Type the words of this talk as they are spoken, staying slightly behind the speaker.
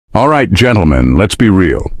All right, gentlemen, let's be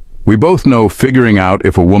real. We both know figuring out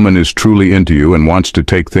if a woman is truly into you and wants to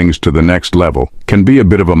take things to the next level can be a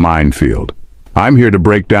bit of a minefield. I'm here to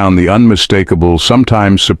break down the unmistakable,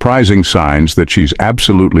 sometimes surprising signs that she's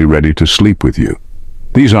absolutely ready to sleep with you.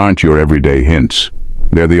 These aren't your everyday hints.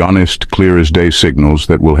 They're the honest, clear-as-day signals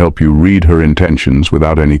that will help you read her intentions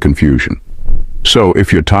without any confusion. So,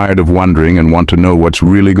 if you're tired of wondering and want to know what's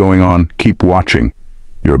really going on, keep watching.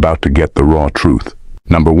 You're about to get the raw truth.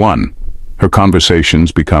 Number 1. Her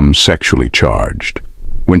conversations become sexually charged.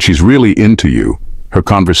 When she's really into you, her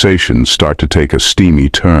conversations start to take a steamy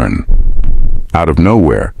turn. Out of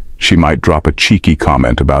nowhere, she might drop a cheeky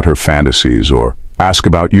comment about her fantasies or ask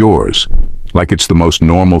about yours, like it's the most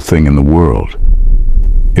normal thing in the world.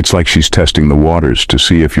 It's like she's testing the waters to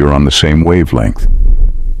see if you're on the same wavelength.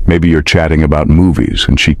 Maybe you're chatting about movies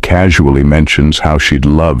and she casually mentions how she'd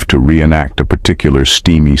love to reenact a particular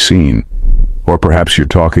steamy scene. Or perhaps you're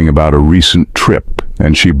talking about a recent trip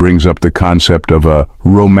and she brings up the concept of a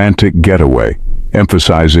romantic getaway,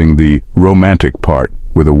 emphasizing the romantic part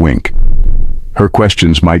with a wink. Her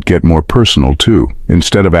questions might get more personal too.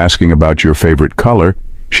 Instead of asking about your favorite color,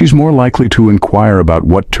 she's more likely to inquire about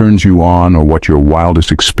what turns you on or what your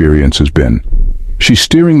wildest experience has been. She's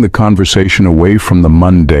steering the conversation away from the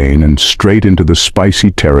mundane and straight into the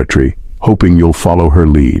spicy territory, hoping you'll follow her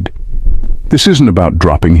lead. This isn't about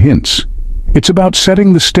dropping hints. It's about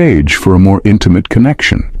setting the stage for a more intimate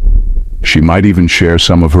connection. She might even share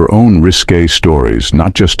some of her own risque stories,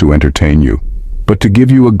 not just to entertain you, but to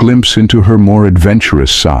give you a glimpse into her more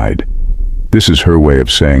adventurous side. This is her way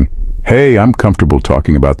of saying, "Hey, I'm comfortable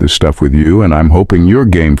talking about this stuff with you, and I'm hoping you're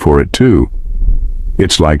game for it too."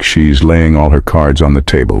 It's like she's laying all her cards on the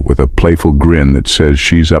table with a playful grin that says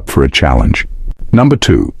she's up for a challenge. Number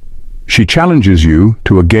 2. She challenges you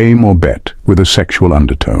to a game or bet with a sexual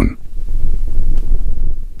undertone.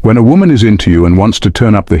 When a woman is into you and wants to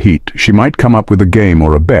turn up the heat, she might come up with a game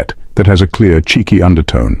or a bet that has a clear, cheeky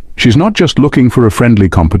undertone. She's not just looking for a friendly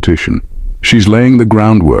competition. She's laying the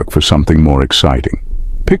groundwork for something more exciting.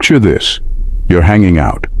 Picture this. You're hanging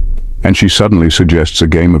out, and she suddenly suggests a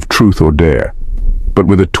game of truth or dare, but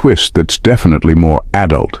with a twist that's definitely more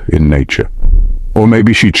adult in nature. Or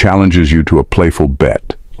maybe she challenges you to a playful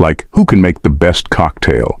bet, like who can make the best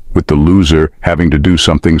cocktail, with the loser having to do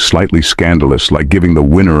something slightly scandalous like giving the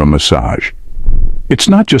winner a massage. It's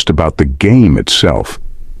not just about the game itself,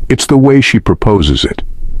 it's the way she proposes it.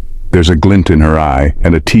 There's a glint in her eye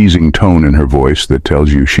and a teasing tone in her voice that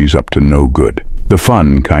tells you she's up to no good. The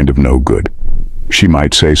fun kind of no good. She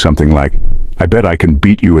might say something like, "I bet I can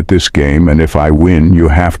beat you at this game, and if I win, you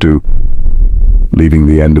have to," leaving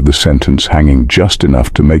the end of the sentence hanging just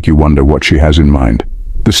enough to make you wonder what she has in mind.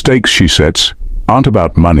 The stakes she sets aren't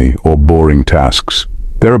about money or boring tasks.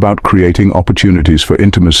 They're about creating opportunities for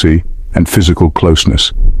intimacy and physical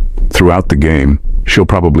closeness. Throughout the game, she'll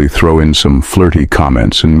probably throw in some flirty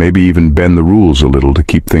comments and maybe even bend the rules a little to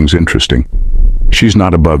keep things interesting. She's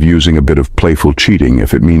not above using a bit of playful cheating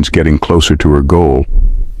if it means getting closer to her goal.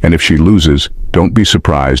 And if she loses, don't be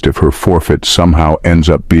surprised if her forfeit somehow ends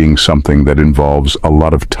up being something that involves a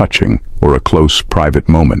lot of touching or a close private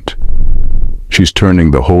moment. She's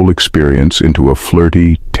turning the whole experience into a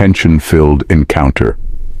flirty, tension-filled encounter,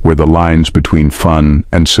 where the lines between fun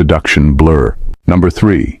and seduction blur. Number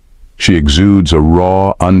 3. She exudes a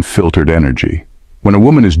raw, unfiltered energy. When a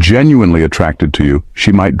woman is genuinely attracted to you,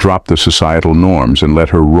 she might drop the societal norms and let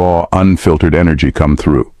her raw, unfiltered energy come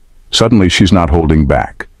through. Suddenly she's not holding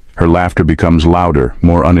back. Her laughter becomes louder,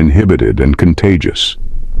 more uninhibited and contagious.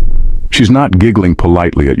 She's not giggling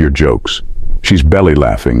politely at your jokes. She's belly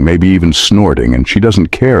laughing, maybe even snorting, and she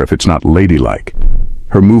doesn't care if it's not ladylike.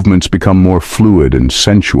 Her movements become more fluid and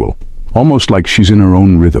sensual, almost like she's in her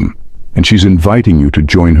own rhythm, and she's inviting you to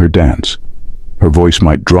join her dance. Her voice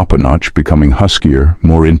might drop a notch, becoming huskier,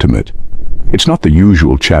 more intimate. It's not the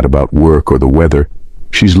usual chat about work or the weather.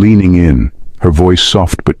 She's leaning in, her voice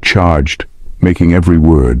soft but charged, making every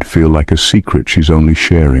word feel like a secret she's only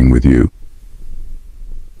sharing with you.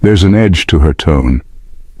 There's an edge to her tone,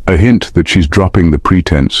 a hint that she's dropping the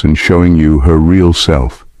pretense and showing you her real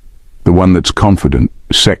self, the one that's confident,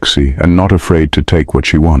 sexy, and not afraid to take what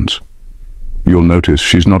she wants. You'll notice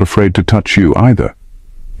she's not afraid to touch you either.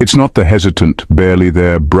 It's not the hesitant, barely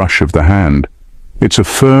there brush of the hand. It's a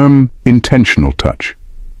firm, intentional touch.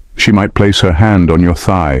 She might place her hand on your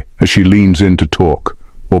thigh as she leans in to talk,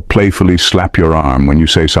 or playfully slap your arm when you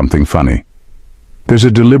say something funny. There's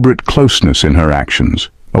a deliberate closeness in her actions,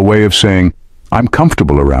 a way of saying, "I'm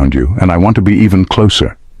comfortable around you, and I want to be even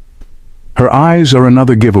closer." Her eyes are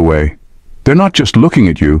another giveaway. They're not just looking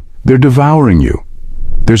at you, they're devouring you.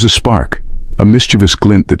 There's a spark, A mischievous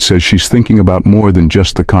glint that says she's thinking about more than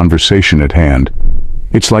just the conversation at hand.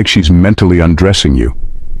 It's like she's mentally undressing you,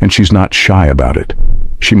 and she's not shy about it.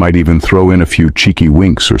 She might even throw in a few cheeky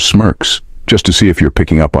winks or smirks, just to see if you're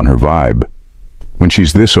picking up on her vibe. When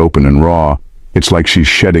she's this open and raw, it's like she's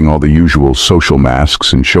shedding all the usual social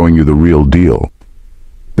masks and showing you the real deal.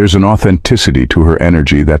 There's an authenticity to her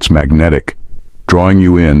energy that's magnetic, drawing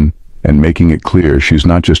you in and making it clear she's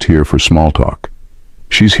not just here for small talk.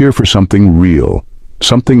 She's here for something real,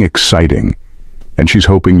 something exciting, and she's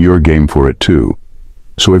hoping you're game for it too.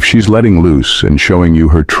 So if she's letting loose and showing you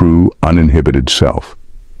her true, uninhibited self,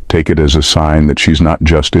 take it as a sign that she's not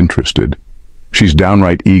just interested. She's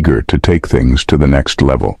downright eager to take things to the next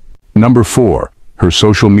level. Number 4, her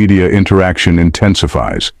social media interaction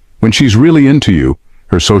intensifies. When she's really into you,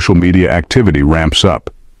 her social media activity ramps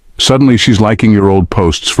up. Suddenly she's liking your old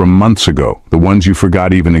posts from months ago, the ones you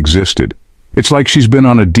forgot even existed. It's like she's been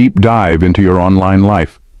on a deep dive into your online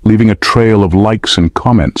life, leaving a trail of likes and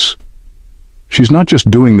comments. She's not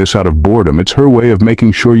just doing this out of boredom, it's her way of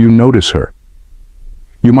making sure you notice her.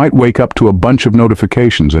 You might wake up to a bunch of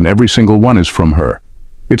notifications and every single one is from her.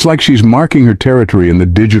 It's like she's marking her territory in the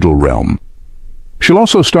digital realm. She'll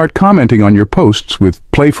also start commenting on your posts with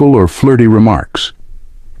playful or flirty remarks.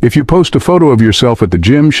 If you post a photo of yourself at the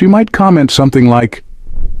gym, she might comment something like,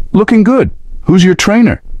 "Looking good. Who's your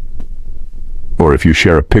trainer?" Or if you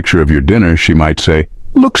share a picture of your dinner, she might say,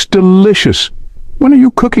 "Looks delicious. When are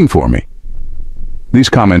you cooking for me?" These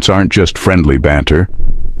comments aren't just friendly banter.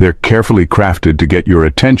 They're carefully crafted to get your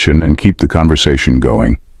attention and keep the conversation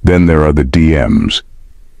going. Then there are the DMs.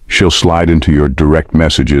 She'll slide into your direct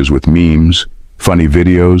messages with memes, funny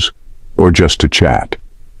videos, or just to chat.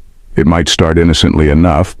 It might start innocently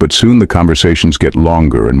enough, but soon the conversations get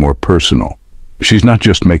longer and more personal. She's not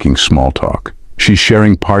just making small talk. She's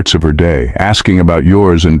sharing parts of her day, asking about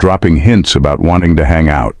yours and dropping hints about wanting to hang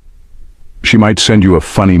out. She might send you a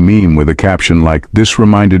funny meme with a caption like, "This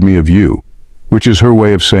reminded me of you," which is her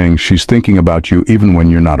way of saying she's thinking about you even when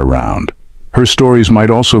you're not around. Her stories might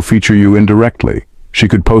also feature you indirectly. She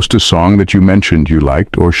could post a song that you mentioned you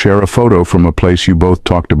liked or share a photo from a place you both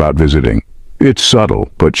talked about visiting. It's subtle,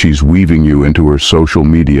 but she's weaving you into her social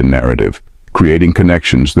media narrative, creating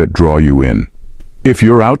connections that draw you in. If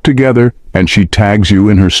you're out together and she tags you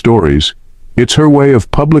in her stories, it's her way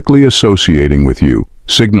of publicly associating with you,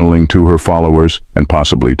 signaling to her followers, and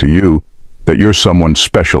possibly to you, that you're someone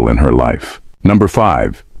special in her life. Number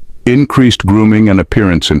 5, increased grooming and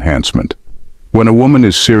appearance enhancement. When a woman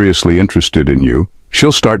is seriously interested in you,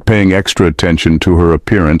 she'll start paying extra attention to her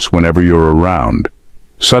appearance whenever you're around.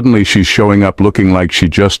 Suddenly she's showing up looking like she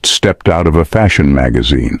just stepped out of a fashion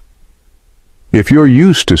magazine. If you're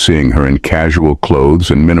used to seeing her in casual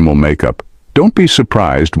clothes and minimal makeup, don't be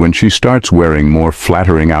surprised when she starts wearing more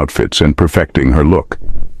flattering outfits and perfecting her look.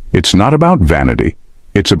 It's not about vanity,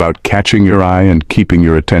 it's about catching your eye and keeping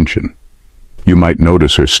your attention. You might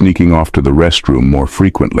notice her sneaking off to the restroom more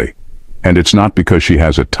frequently, and it's not because she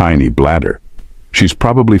has a tiny bladder. She's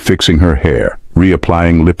probably fixing her hair,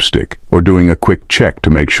 reapplying lipstick, or doing a quick check to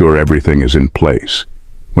make sure everything is in place.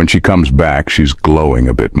 When she comes back, she's glowing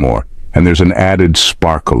a bit more, and there's an added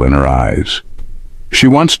sparkle in her eyes. She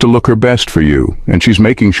wants to look her best for you, and she's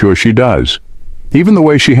making sure she does. Even the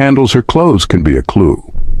way she handles her clothes can be a clue.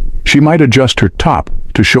 She might adjust her top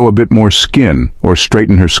to show a bit more skin or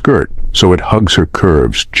straighten her skirt so it hugs her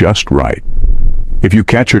curves just right. If you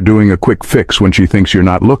catch her doing a quick fix when she thinks you're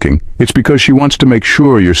not looking, it's because she wants to make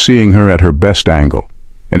sure you're seeing her at her best angle.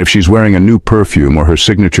 And if she's wearing a new perfume or her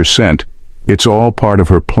signature scent, it's all part of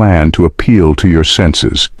her plan to appeal to your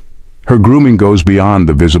senses. Her grooming goes beyond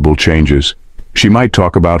the visible changes. She might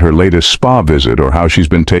talk about her latest spa visit or how she's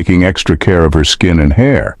been taking extra care of her skin and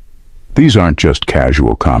hair. These aren't just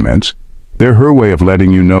casual comments. They're her way of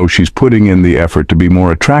letting you know she's putting in the effort to be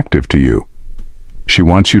more attractive to you. She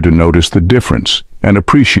wants you to notice the difference and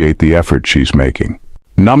appreciate the effort she's making.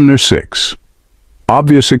 Number 6.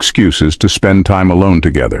 Obvious excuses to spend time alone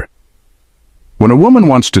together. When a woman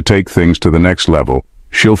wants to take things to the next level,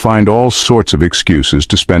 she'll find all sorts of excuses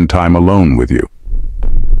to spend time alone with you.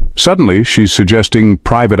 Suddenly, she's suggesting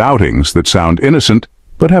private outings that sound innocent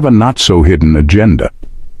but have a not-so-hidden agenda.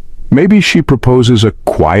 Maybe she proposes a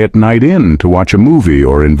quiet night in to watch a movie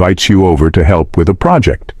or invites you over to help with a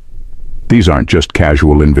project. These aren't just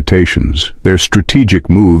casual invitations. They're strategic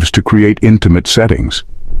moves to create intimate settings.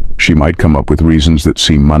 She might come up with reasons that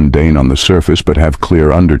seem mundane on the surface but have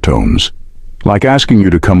clear undertones, like asking you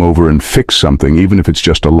to come over and fix something even if it's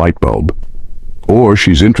just a light bulb. Or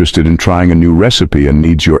she's interested in trying a new recipe and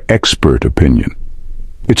needs your expert opinion.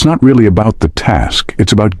 It's not really about the task.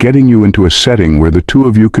 It's about getting you into a setting where the two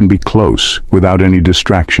of you can be close without any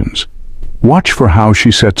distractions. Watch for how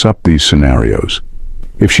she sets up these scenarios.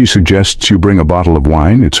 If she suggests you bring a bottle of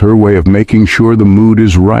wine, it's her way of making sure the mood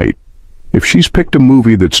is right. If she's picked a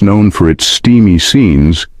movie that's known for its steamy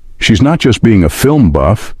scenes, she's not just being a film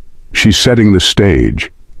buff, she's setting the stage.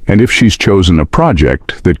 And if she's chosen a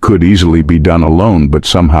project that could easily be done alone but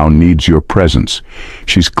somehow needs your presence,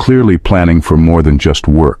 she's clearly planning for more than just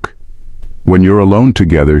work. When you're alone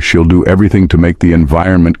together, she'll do everything to make the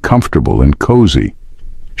environment comfortable and cozy.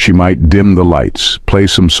 She might dim the lights, play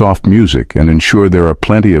some soft music, and ensure there are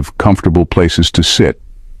plenty of comfortable places to sit,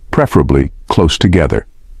 preferably close together.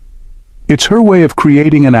 It's her way of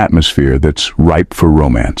creating an atmosphere that's ripe for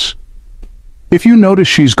romance. If you notice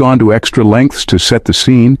she's gone to extra lengths to set the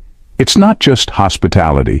scene, it's not just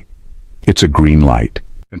hospitality, it's a green light.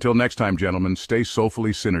 Until next time, gentlemen, stay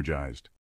soulfully synergized.